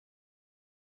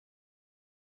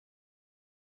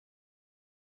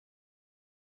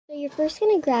So you're first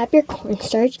going to grab your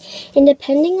cornstarch, and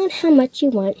depending on how much you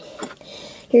want,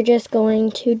 you're just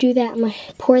going to do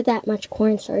pour that much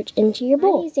cornstarch into your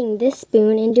bowl. I'm using this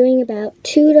spoon and doing about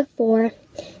 2 to 4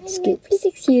 scoops. Please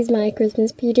excuse my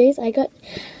Christmas PJs.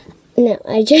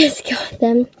 I just got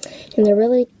them, and they're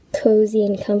really cozy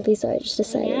and comfy, so I just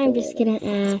decided I'm just going to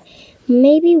add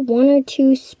maybe 1 or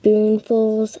 2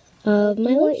 spoonfuls of my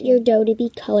lotion. You want your dough to be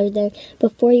colored then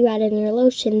before you add in your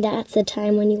lotion. That's the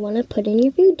time when you want to put in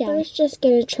your food dye. First, just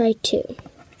going to try 2.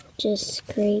 Just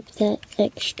scrape that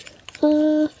extra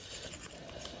off.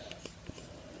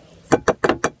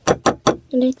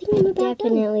 And I think I'm about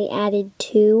definitely added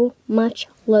too much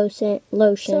lotion.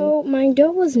 So my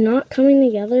dough was not coming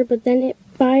together, but then it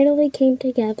finally came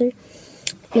together.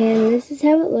 And this is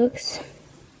how it looks.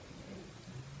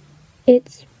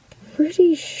 It's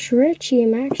pretty stretchy.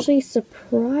 I'm actually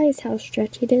surprised how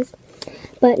stretchy it is.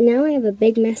 But now I have a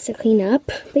big mess to clean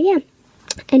up. But yeah.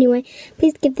 Anyway,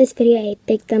 please give this video a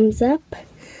big thumbs up.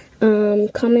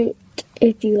 Comment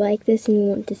if you like this and you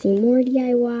want to see more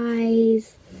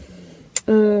DIYs.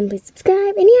 Please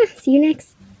subscribe. And yeah, see you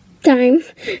next time.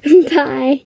 Bye.